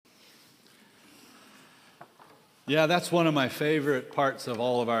Yeah, that's one of my favorite parts of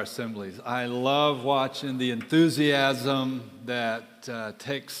all of our assemblies. I love watching the enthusiasm that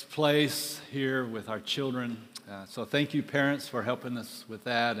takes place here with our children. So thank you, parents, for helping us with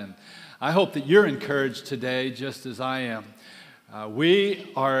that. And I hope that you're encouraged today, just as I am. We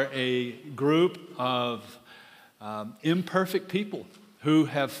are a group of imperfect people who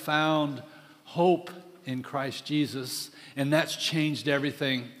have found hope in Christ Jesus, and that's changed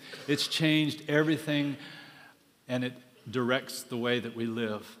everything. It's changed everything, and it directs the way that we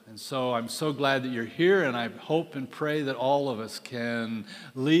live. And so I'm so glad that you're here, and I hope and pray that all of us can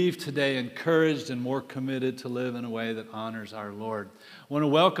leave today encouraged and more committed to live in a way that honors our Lord. I want to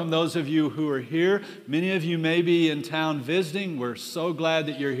welcome those of you who are here. Many of you may be in town visiting. We're so glad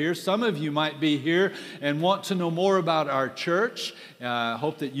that you're here. Some of you might be here and want to know more about our church. I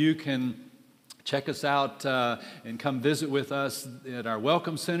hope that you can check us out and come visit with us at our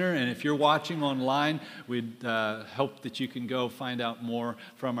Welcome Center. And if you're watching online, we'd hope that you can go find out more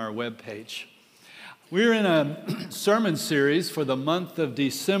from our webpage. We're in a sermon series for the month of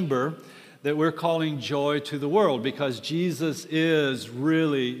December that we're calling Joy to the World, because Jesus is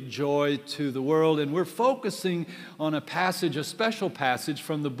really joy to the world. And we're focusing on a special passage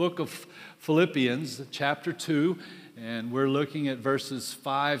from the book of Philippians, chapter 2, and we're looking at verses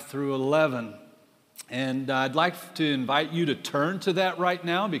 5 through 11. And I'd like to invite you to turn to that right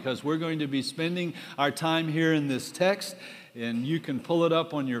now, because we're going to be spending our time here in this text. And you can pull it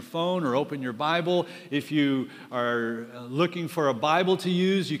up on your phone or open your Bible. If you are looking for a Bible to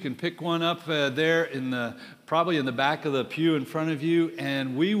use, you can pick one up there probably in the back of the pew in front of you.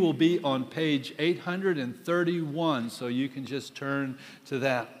 And we will be on page 831, so you can just turn to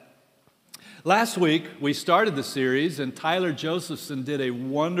that. Last week, we started the series, and Tyler Josephson did a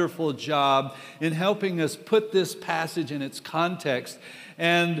wonderful job in helping us put this passage in its context.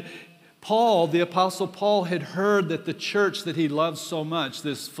 And Paul, the Apostle Paul, had heard that the church that he loved so much,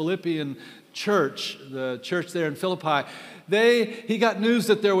 this Philippian church, the church there in Philippi, he got news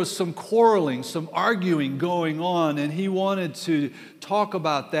that there was some quarreling, some arguing going on, and he wanted to talk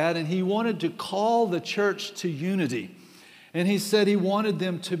about that, and he wanted to call the church to unity. And he said he wanted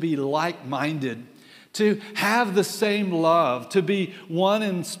them to be like-minded, to have the same love, to be one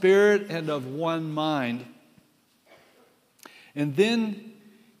in spirit and of one mind. And then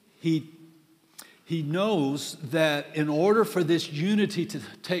he knows that in order for this unity to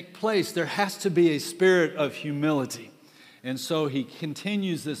take place, there has to be a spirit of humility. And so he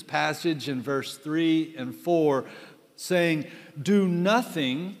continues this passage in verse 3 and 4, saying, "Do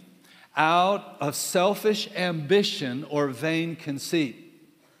nothing out of selfish ambition or vain conceit.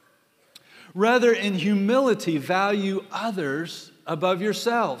 Rather, in humility, value others above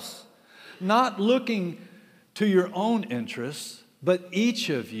yourselves, not looking to your own interests, but each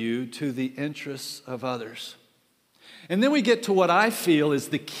of you to the interests of others." And then we get to what I feel is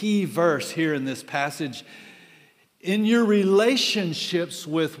the key verse here in this passage. "In your relationships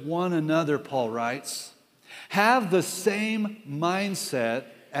with one another," Paul writes, "have the same mindset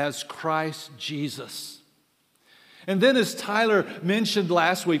as Christ Jesus." And then, as Tyler mentioned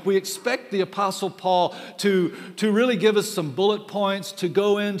last week, we expect the Apostle Paul to really give us some bullet points, to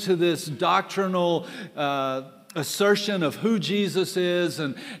go into this doctrinal assertion of who Jesus is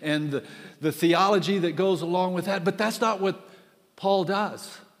and the theology that goes along with that. But that's not what Paul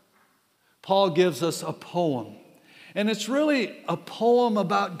does. Paul gives us a poem. And it's really a poem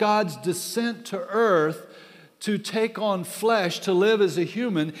about God's descent to earth to take on flesh, to live as a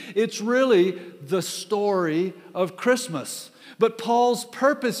human. It's really the story of Christmas. But Paul's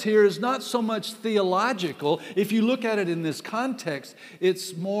purpose here is not so much theological. If you look at it in this context,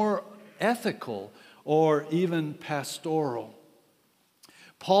 it's more ethical or even pastoral.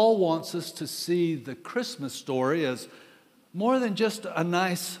 Paul wants us to see the Christmas story as more than just a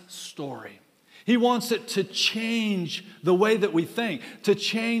nice story. He wants it to change the way that we think, to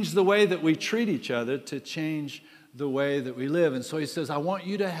change the way that we treat each other, to change the way that we live. And so he says, I want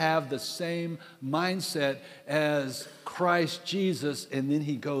you to have the same mindset as Christ Jesus. And then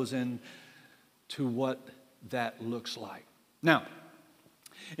he goes into what that looks like. Now,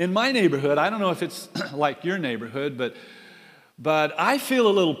 in my neighborhood, I don't know if it's like your neighborhood, but I feel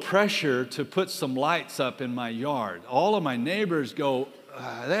a little pressure to put some lights up in my yard. All of my neighbors go,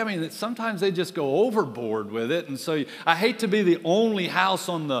 sometimes they just go overboard with it. And so I hate to be the only house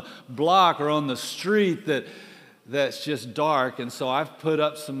on the block or on the street that's just dark. And so I've put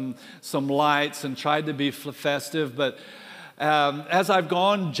up some lights and tried to be festive. But as I've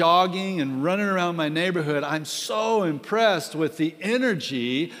gone jogging and running around my neighborhood, I'm so impressed with the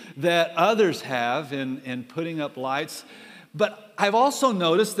energy that others have in putting up lights. But I've also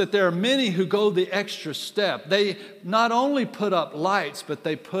noticed that there are many who go the extra step. They not only put up lights, but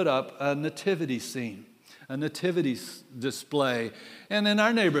they put up a nativity scene, a nativity display. And in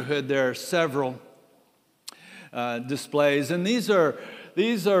our neighborhood, there are several displays. And these are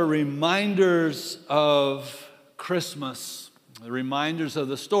reminders of Christmas, reminders of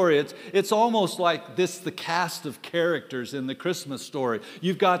the story. It's almost like the cast of characters in the Christmas story.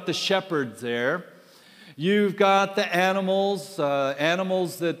 You've got the shepherds there. You've got the animals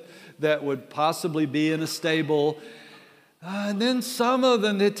that would possibly be in a stable. And then some of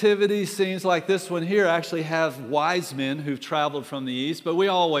the nativity scenes like this one here actually have wise men who've traveled from the east, but we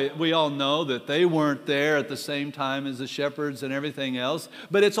all know that they weren't there at the same time as the shepherds and everything else.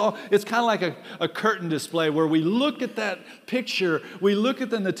 But it's kind of like a curtain display where we look at that picture, we look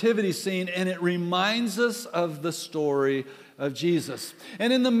at the nativity scene, and it reminds us of the story of Jesus.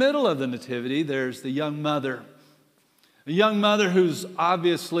 And in the middle of the nativity, there's the young mother. A young mother who's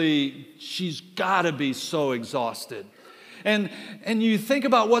obviously, she's got to be so exhausted. And you think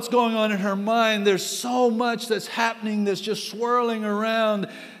about what's going on in her mind. There's so much that's happening that's just swirling around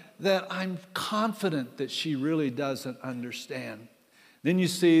that I'm confident that she really doesn't understand. Then you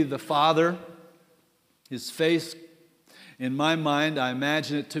see the father, his face, in my mind, I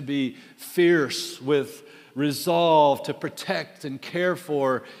imagine it to be fierce with resolve to protect and care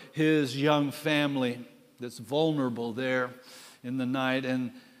for his young family that's vulnerable there in the night.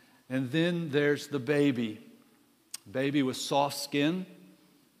 And then there's the baby with soft skin,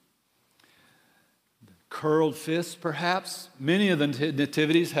 curled fists perhaps. Many of the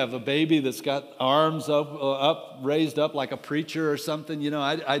nativities have a baby that's got arms raised up like a preacher or something. You know,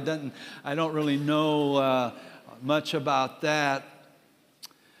 I don't really know much about that.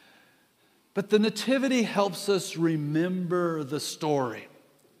 But the nativity helps us remember the story.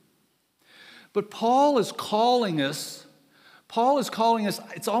 But Paul is calling us,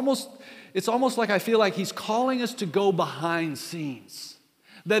 it's almost like I feel like he's calling us to go behind scenes.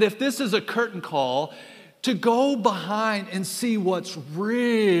 That if this is a curtain call, to go behind and see what's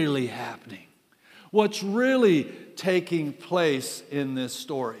really happening, what's really taking place in this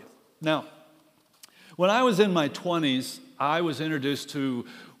story. Now, when I was in my 20s, I was introduced to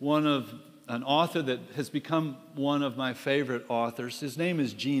an author that has become one of my favorite authors. His name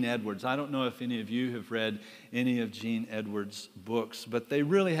is Gene Edwards. I don't know if any of you have read any of Gene Edwards' books, but they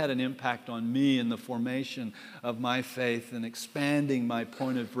really had an impact on me in the formation of my faith and expanding my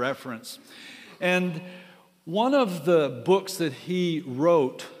point of reference. And one of the books that he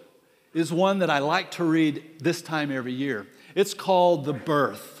wrote is one that I like to read this time every year. It's called The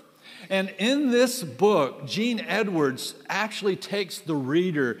Birth. And in this book, Gene Edwards actually takes the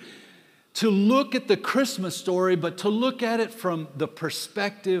reader to look at the Christmas story, but to look at it from the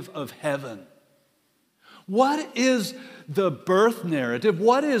perspective of heaven. What is the birth narrative?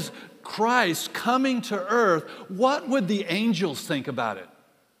 What is Christ coming to earth? What would the angels think about it?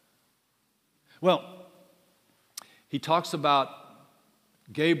 Well, he talks about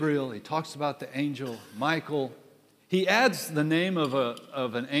Gabriel, he talks about the angel Michael. He adds the name of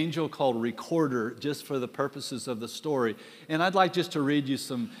an angel called Recorder just for the purposes of the story. And I'd like just to read you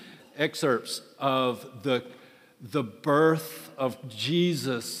some excerpts of the birth of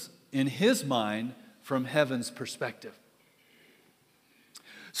Jesus in his mind from heaven's perspective.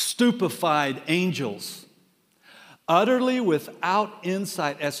 Stupefied angels, utterly without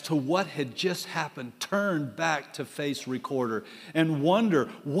insight as to what had just happened, turned back to face Recorder and wonder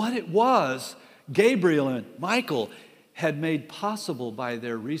what it was Gabriel and Michael had made possible by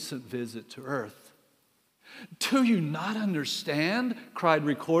their recent visit to earth. "Do you not understand?" cried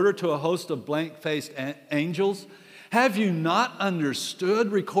Recorder to a host of blank-faced angels. "Have you not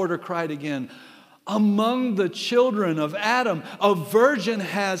understood?" Recorder cried again. "Among the children of Adam, a virgin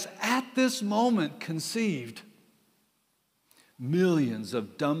has at this moment conceived." Millions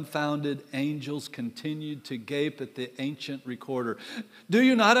of dumbfounded angels continued to gape at the ancient Recorder. "Do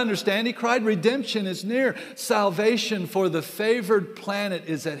you not understand?" he cried. "Redemption is near. Salvation for the favored planet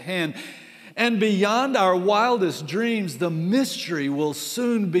is at hand. And beyond our wildest dreams, the mystery will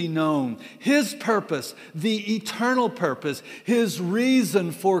soon be known. His purpose, the eternal purpose, His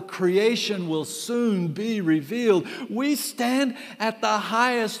reason for creation will soon be revealed. We stand at the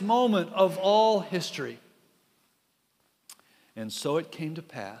highest moment of all history." And so it came to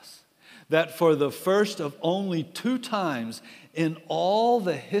pass that for the first of only 2 times in all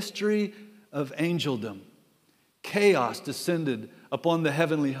the history of angeldom, chaos descended upon the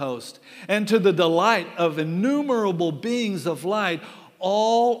heavenly host, and to the delight of innumerable beings of light,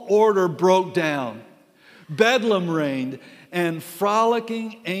 all order broke down. Bedlam reigned, and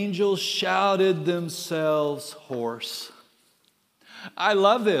frolicking angels shouted themselves hoarse. I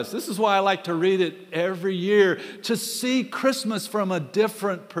love this. This is why I like to read it every year, to see Christmas from a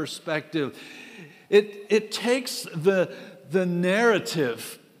different perspective. It takes the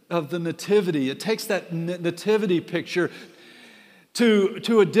narrative of the nativity. It takes that nativity picture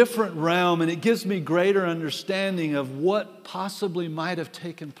to a different realm, and it gives me greater understanding of what possibly might have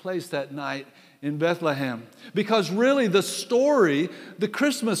taken place that night in Bethlehem. Because really the story, the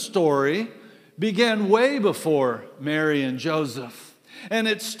Christmas story, began way before Mary and Joseph. And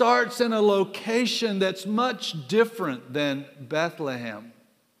it starts in a location that's much different than Bethlehem.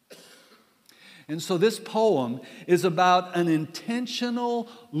 And so this poem is about an intentional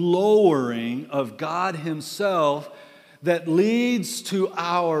lowering of God Himself that leads to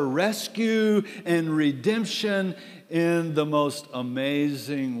our rescue and redemption in the most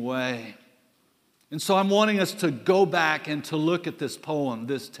amazing way. And so I'm wanting us to go back and to look at this poem,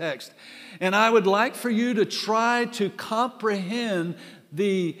 this text. And I would like for you to try to comprehend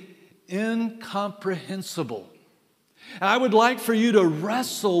the incomprehensible. I would like for you to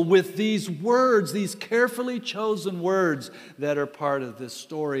wrestle with these words, these carefully chosen words that are part of this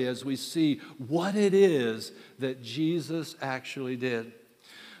story as we see what it is that Jesus actually did.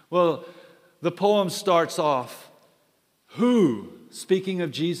 Well, the poem starts off, who, speaking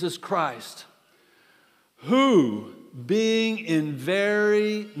of Jesus Christ, who, being in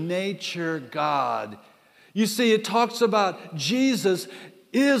very nature God. You see, it talks about Jesus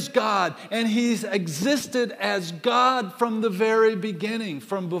is God, and He's existed as God from the very beginning,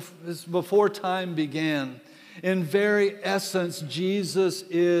 from before time began. In very essence, Jesus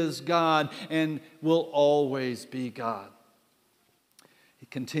is God and will always be God. He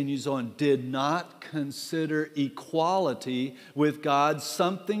continues on, did not consider equality with God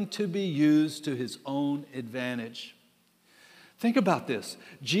something to be used to His own advantage. Think about this.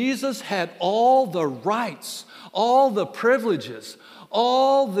 Jesus had all the rights, all the privileges,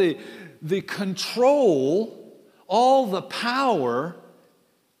 all the control, all the power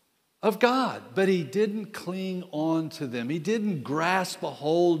of God. But He didn't cling on to them. He didn't grasp a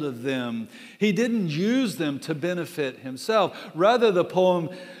hold of them. He didn't use them to benefit Himself. Rather, the poem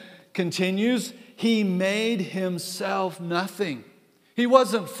continues, He made Himself nothing. He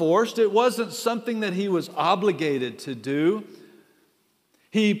wasn't forced. It wasn't something that He was obligated to do.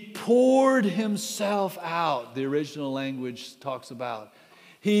 He poured Himself out, the original language talks about.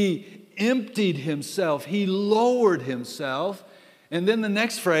 He emptied Himself. He lowered Himself. And then the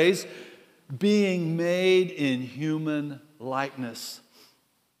next phrase, being made in human likeness.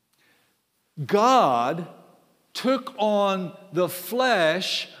 God took on the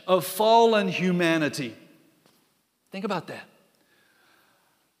flesh of fallen humanity. Think about that.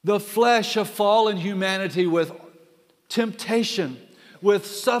 The flesh of fallen humanity with temptation, with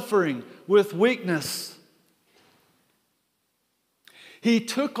suffering, with weakness. He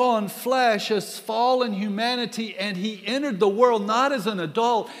took on flesh as fallen humanity, and He entered the world not as an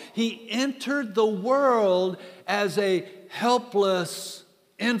adult. He entered the world as a helpless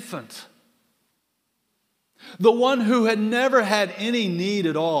infant. The one who had never had any need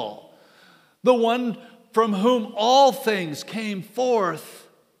at all. The one from whom all things came forth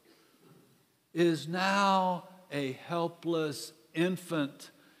is now a helpless infant,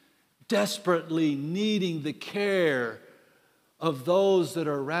 desperately needing the care of those that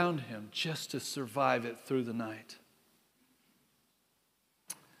are around him just to survive it through the night.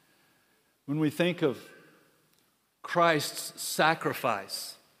 When we think of Christ's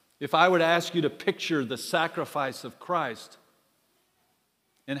sacrifice, if I were to ask you to picture the sacrifice of Christ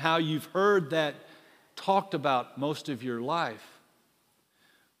and how you've heard that talked about most of your life,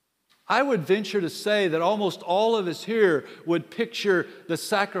 I would venture to say that almost all of us here would picture the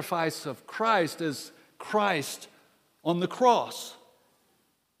sacrifice of Christ as Christ on the cross.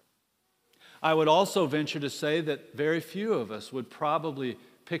 I would also venture to say that very few of us would probably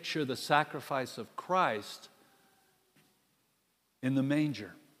picture the sacrifice of Christ in the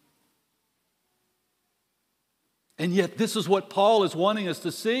manger. And yet this is what Paul is wanting us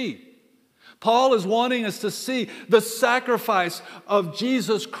to see. Paul is wanting us to see the sacrifice of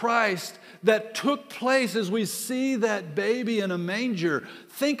Jesus Christ that took place as we see that baby in a manger.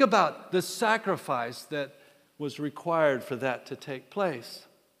 Think about the sacrifice that was required for that to take place.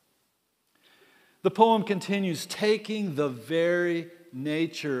 The poem continues, taking the very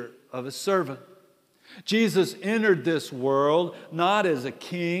nature of a servant. Jesus entered this world not as a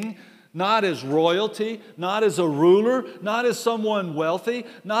king, not as royalty, not as a ruler, not as someone wealthy,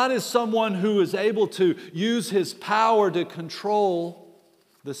 not as someone who is able to use his power to control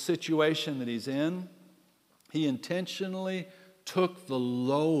the situation that He's in. He intentionally took the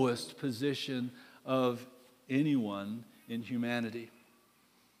lowest position of anyone in humanity.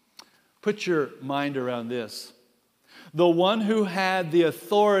 Put your mind around this. The one who had the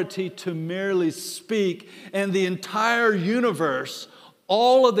authority to merely speak, and the entire universe,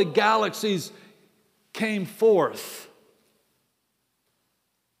 all of the galaxies came forth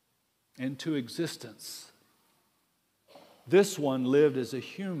into existence. This one lived as a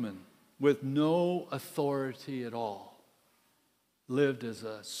human with no authority at all, lived as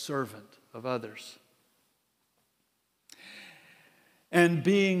a servant of others. And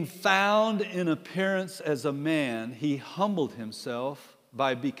being found in appearance as a man, he humbled himself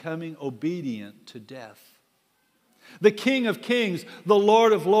by becoming obedient to death. The King of Kings, the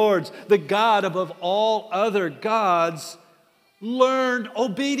Lord of Lords, the God above all other gods, learned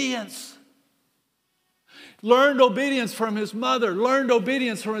obedience. Learned obedience from his mother, learned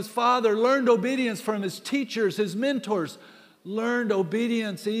obedience from his father, learned obedience from his teachers, his mentors, learned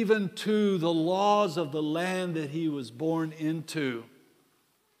obedience even to the laws of the land that he was born into.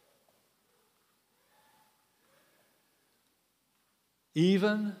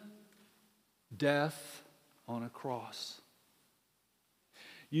 Even death on a cross.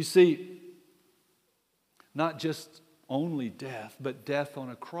 You see, not just only death, but death on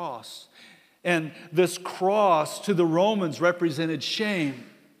a cross. And this cross to the Romans represented shame.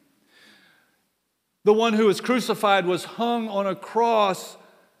 The one who was crucified was hung on a cross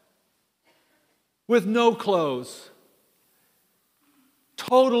with no clothes,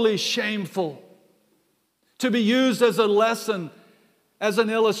 totally shameful, to be used as a lesson, as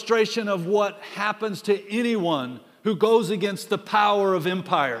an illustration of what happens to anyone who goes against the power of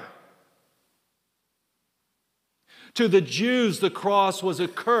empire. To the Jews, the cross was a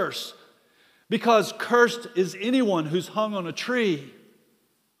curse, because cursed is anyone who's hung on a tree.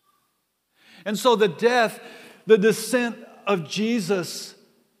 And so the death, the descent of Jesus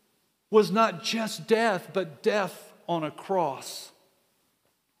was not just death, but death on a cross.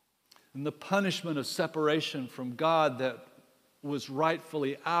 And the punishment of separation from God that was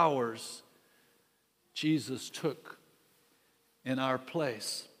rightfully ours, Jesus took in our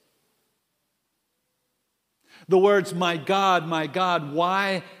place. The words, my God,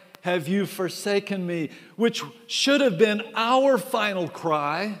 why have you forsaken me?" which should have been our final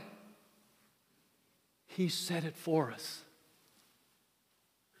cry, He said it for us.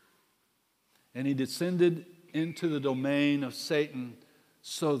 And He descended into the domain of Satan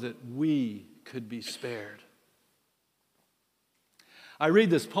so that we could be spared. I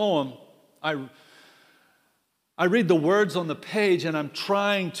read this poem, I read the words on the page, and I'm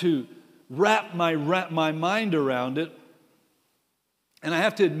trying to wrap my mind around it. And I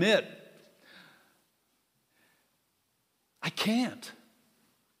have to admit, I can't.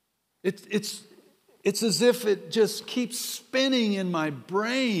 It's as if it just keeps spinning in my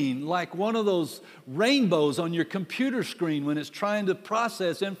brain like one of those rainbows on your computer screen when it's trying to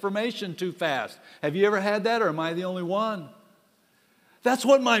process information too fast. Have you ever had that, or am I the only one? That's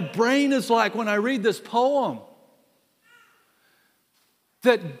what my brain is like when I read this poem.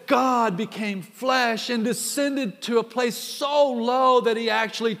 That God became flesh and descended to a place so low that He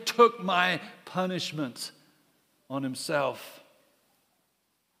actually took my punishment on Himself.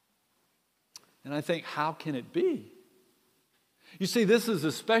 And I think, how can it be? You see, this is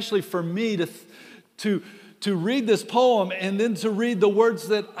especially for me to read this poem and then to read the words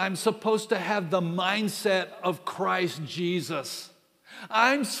that I'm supposed to have the mindset of Christ Jesus.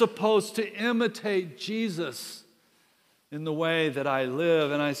 I'm supposed to imitate Jesus in the way that I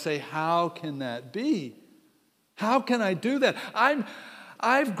live. And I say, how can that be? How can I do that?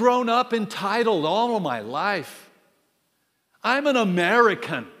 I've grown up entitled all of my life. I'm an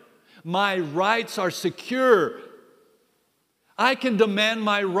American. My rights are secure. I can demand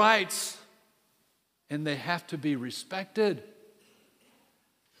my rights, and they have to be respected.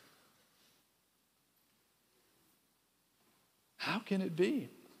 How can it be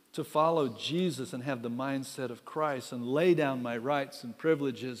to follow Jesus and have the mindset of Christ and lay down my rights and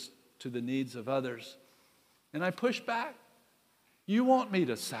privileges to the needs of others? And I push back. You want me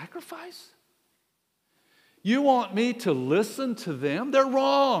to sacrifice? You want me to listen to them? They're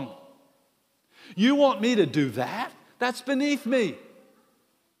wrong. You want me to do that? That's beneath me.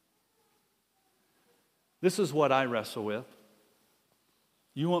 This is what I wrestle with.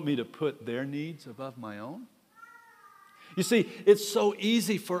 You want me to put their needs above my own? You see, it's so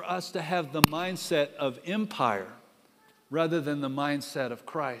easy for us to have the mindset of empire rather than the mindset of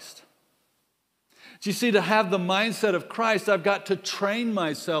Christ. Do you see, to have the mindset of Christ, I've got to train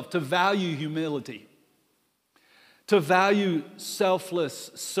myself to value humility, to value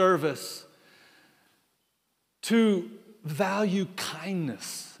selfless service, to value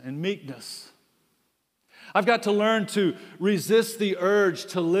kindness and meekness. I've got to learn to resist the urge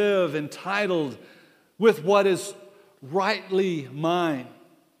to live entitled with what is rightly mine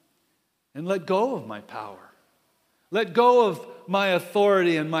and let go of my power. Let go of my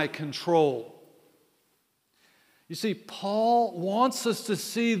authority and my control. You see, Paul wants us to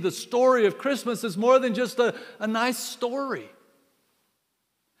see the story of Christmas as more than just a nice story.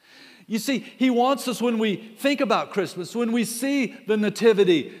 You see, he wants us, when we think about Christmas, when we see the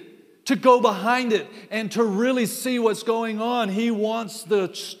Nativity, to go behind it and to really see what's going on. He wants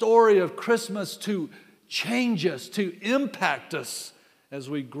the story of Christmas to change us, to impact us as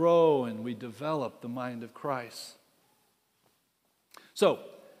we grow and we develop the mind of Christ. So,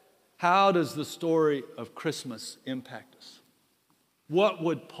 how does the story of Christmas impact us? What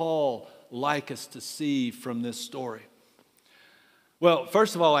would Paul like us to see from this story? Well,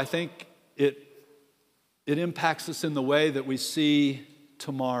 first of all, I think it impacts us in the way that we see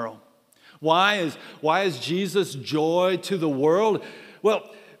tomorrow. Why is Jesus joy to the world? Well,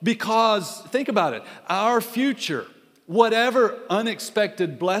 because, think about it, our future, whatever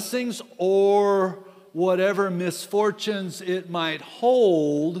unexpected blessings or whatever misfortunes it might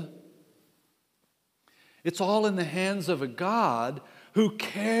hold, it's all in the hands of a God who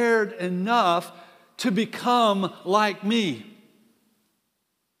cared enough to become like me.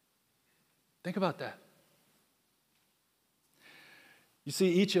 Think about that. You see,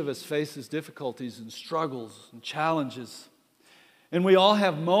 each of us faces difficulties and struggles and challenges. And we all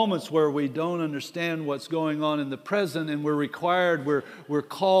have moments where we don't understand what's going on in the present, and we're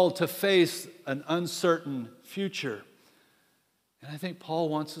called to face an uncertain future. And I think Paul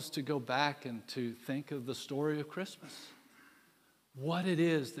wants us to go back and to think of the story of Christmas. What it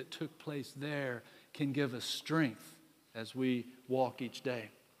is that took place there can give us strength as we walk each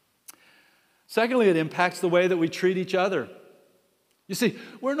day. Secondly, it impacts the way that we treat each other. You see,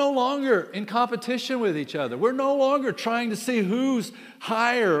 we're no longer in competition with each other. We're no longer trying to see who's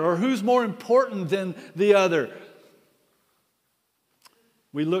higher or who's more important than the other.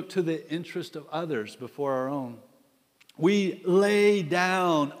 We look to the interest of others before our own. We lay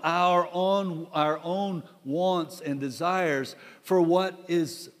down our own wants and desires for what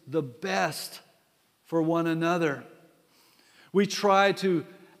is the best for one another. We try to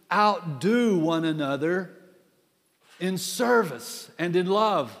outdo one another in service and in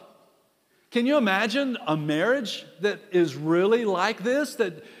love. Can you imagine a marriage that is really like this?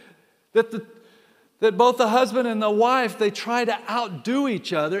 That both the husband and the wife, they try to outdo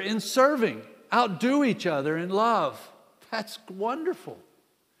each other in serving, outdo each other in love. That's wonderful.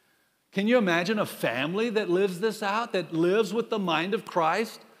 Can you imagine a family that lives this out, that lives with the mind of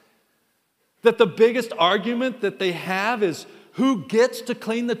Christ? That the biggest argument that they have is who gets to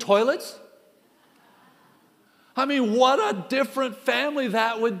clean the toilets? I mean, what a different family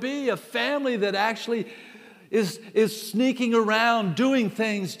that would be. A family that actually is sneaking around doing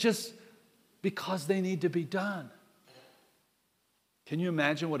things just because they need to be done. Can you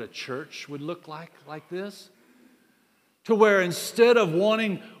imagine what a church would look like this? To where instead of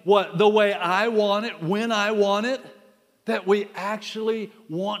wanting what the way I want it, when I want it, that we actually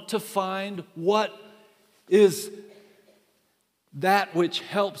want to find what is that which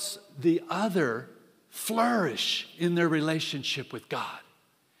helps the other flourish in their relationship with God.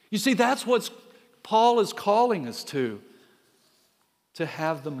 You see, that's what Paul is calling us to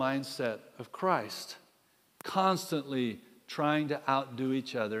have the mindset of Christ, constantly trying to outdo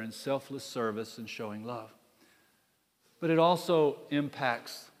each other in selfless service and showing love. But it also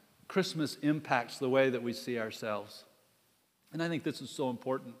Christmas impacts the way that we see ourselves. And I think this is so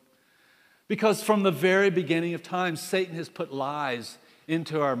important. Because from the very beginning of time, Satan has put lies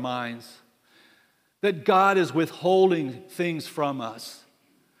into our minds that God is withholding things from us,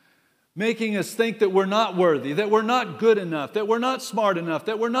 making us think that we're not worthy, that we're not good enough, that we're not smart enough,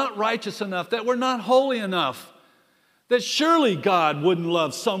 that we're not righteous enough, that we're not holy enough, that surely God wouldn't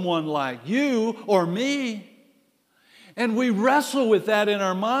love someone like you or me. And we wrestle with that in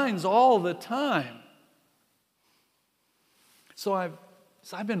our minds all the time. So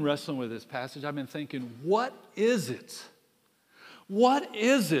I've been wrestling with this passage. I've been thinking, what is it? What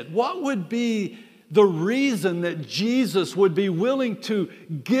is it? What would be the reason that Jesus would be willing to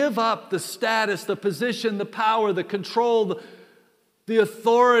give up the status, the position, the power, the control, the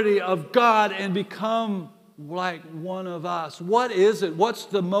authority of God and become like one of us? What is it? What's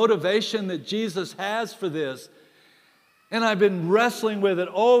the motivation that Jesus has for this? And I've been wrestling with it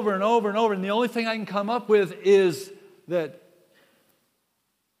over and over and over, and the only thing I can come up with is that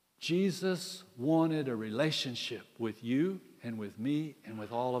Jesus wanted a relationship with you and with me and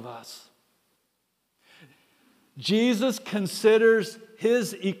with all of us. Jesus considers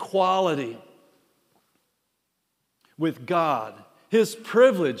his equality with God, His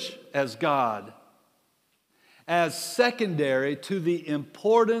privilege as God, as secondary to the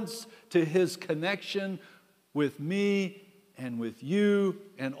importance to His connection with me and with you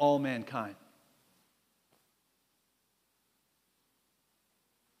and all mankind.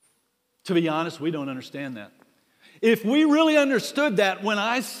 To be honest, we don't understand that. If we really understood that, when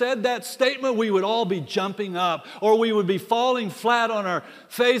I said that statement, we would all be jumping up, or we would be falling flat on our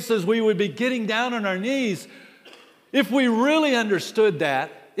faces, we would be getting down on our knees. If we really understood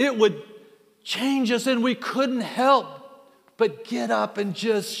that, it would change us, and we couldn't help but get up and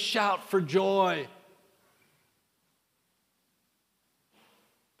just shout for joy.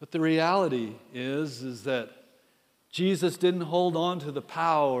 But the reality is that Jesus didn't hold on to the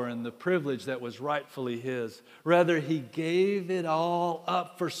power and the privilege that was rightfully His. Rather, He gave it all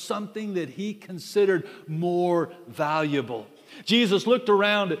up for something that He considered more valuable. Jesus looked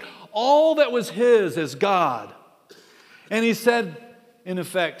around at all that was His as God, and He said, in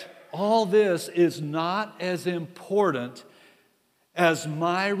effect, all this is not as important as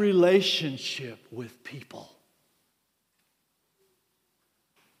my relationship with people.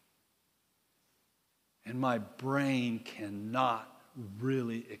 And my brain cannot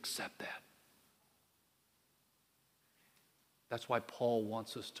really accept that. That's why Paul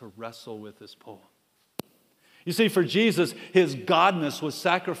wants us to wrestle with this poem. You see, for Jesus, His godness was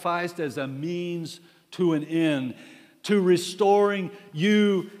sacrificed as a means to an end, to restoring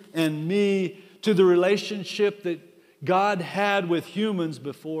you and me to the relationship that God had with humans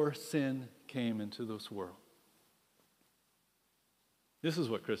before sin came into this world. This is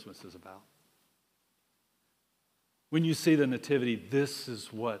what Christmas is about. When you see the Nativity, this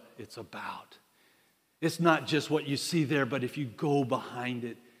is what it's about. It's not just what you see there, but if you go behind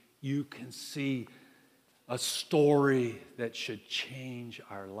it, you can see a story that should change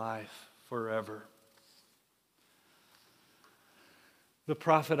our life forever. The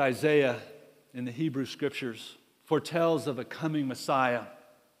prophet Isaiah in the Hebrew Scriptures foretells of a coming Messiah,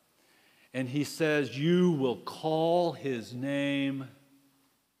 and he says, "You will call His name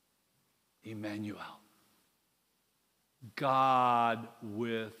Emmanuel." God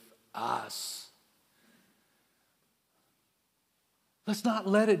with us. Let's not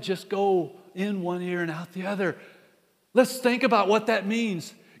let it just go in one ear and out the other. Let's think about what that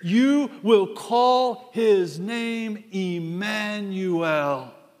means. You will call His name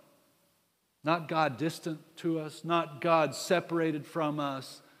Emmanuel. Not God distant to us, not God separated from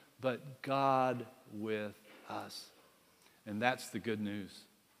us, but God with us. And that's the good news.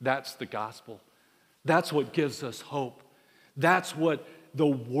 That's the gospel. That's what gives us hope. That's what the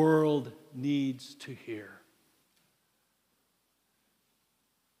world needs to hear.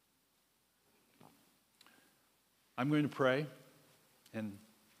 I'm going to pray, and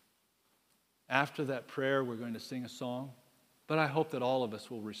after that prayer, we're going to sing a song. But I hope that all of us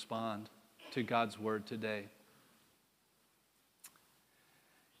will respond to God's word today.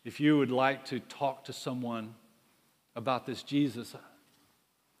 If you would like to talk to someone about this Jesus,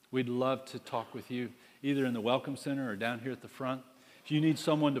 we'd love to talk with you, either in the Welcome Center or down here at the front. If you need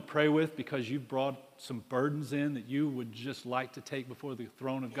someone to pray with because you've brought some burdens in that you would just like to take before the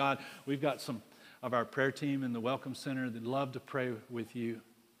throne of God, we've got some of our prayer team in the Welcome Center that'd love to pray with you.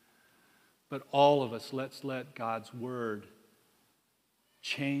 But all of us, let's let God's word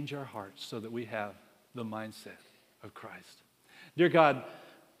change our hearts so that we have the mindset of Christ. Dear God,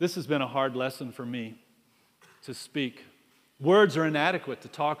 this has been a hard lesson for me to speak. Words are inadequate to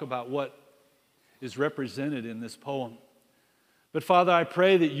talk about what is represented in this poem. But Father, I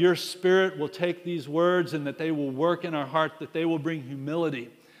pray that your Spirit will take these words and that they will work in our heart, that they will bring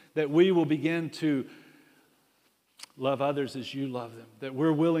humility, that we will begin to love others as you love them, that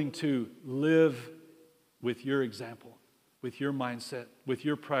we're willing to live with your example, with your mindset, with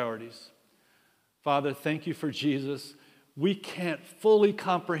your priorities. Father, thank you for Jesus. We can't fully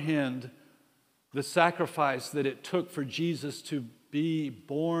comprehend the sacrifice that it took for Jesus to be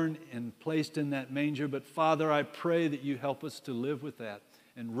born and placed in that manger. But Father, I pray that you help us to live with that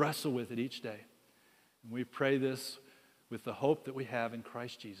and wrestle with it each day. And we pray this with the hope that we have in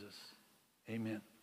Christ Jesus. Amen.